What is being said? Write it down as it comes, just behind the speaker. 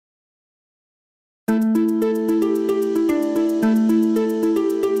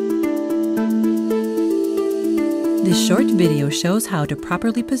This short video shows how to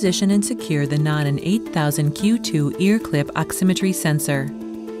properly position and secure the Nonin 8000Q2 Earclip oximetry sensor.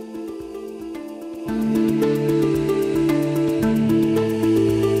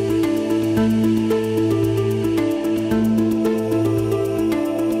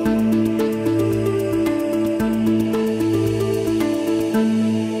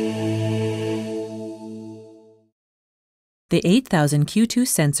 The 8000Q2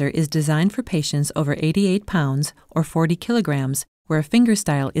 sensor is designed for patients over 88 pounds or 40 kilograms where a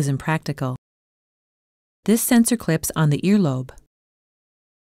fingerstyle is impractical. This sensor clips on the earlobe.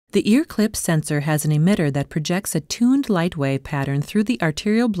 The Earclip sensor has an emitter that projects a tuned light wave pattern through the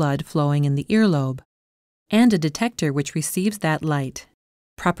arterial blood flowing in the earlobe, and a detector which receives that light.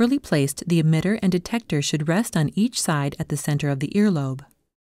 Properly placed, the emitter and detector should rest on each side at the center of the earlobe.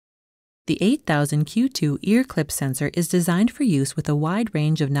 The 8000Q2 Earclip sensor is designed for use with a wide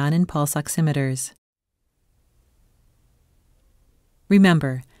range of Nonin pulse oximeters.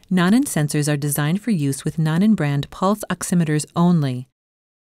 Remember, Nonin sensors are designed for use with Nonin brand pulse oximeters only.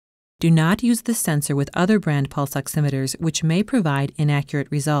 Do not use this sensor with other brand pulse oximeters which may provide inaccurate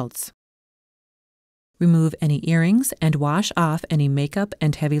results. Remove any earrings and wash off any makeup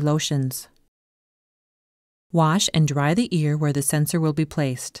and heavy lotions. Wash and dry the ear where the sensor will be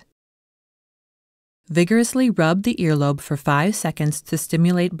placed. Vigorously rub the earlobe for 5 seconds to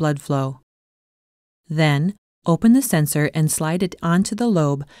stimulate blood flow. Then, open the sensor and slide it onto the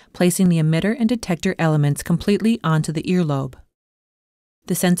lobe, placing the emitter and detector elements completely onto the earlobe.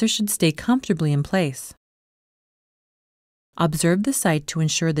 The sensor should stay comfortably in place. Observe the site to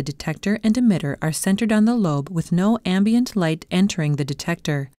ensure the detector and emitter are centered on the lobe with no ambient light entering the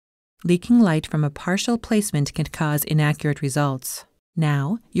detector. Leaking light from a partial placement can cause inaccurate results.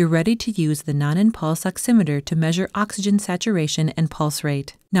 Now, you're ready to use the Nonin pulse oximeter to measure oxygen saturation and pulse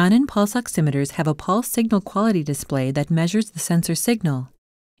rate. Nonin pulse oximeters have a pulse signal quality display that measures the sensor signal.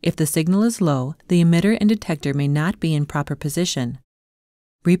 If the signal is low, the emitter and detector may not be in proper position.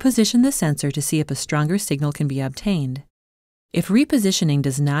 Reposition the sensor to see if a stronger signal can be obtained. If repositioning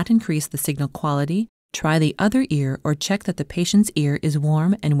does not increase the signal quality, try the other ear or check that the patient's ear is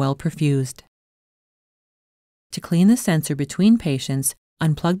warm and well perfused. To clean the sensor between patients,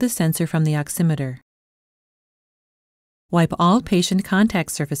 unplug the sensor from the oximeter. Wipe all patient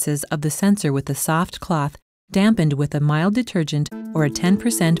contact surfaces of the sensor with a soft cloth dampened with a mild detergent or a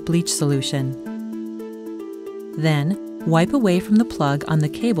 10% bleach solution. Then, wipe away from the plug on the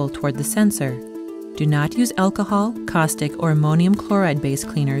cable toward the sensor. Do not use alcohol, caustic, or ammonium chloride-based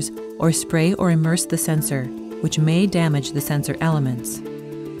cleaners or spray or immerse the sensor, which may damage the sensor elements.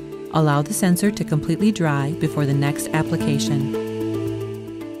 Allow the sensor to completely dry before the next application.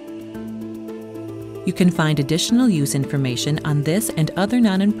 You can find additional use information on this and other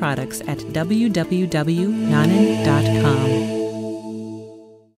Nonin products at www.nonin.com.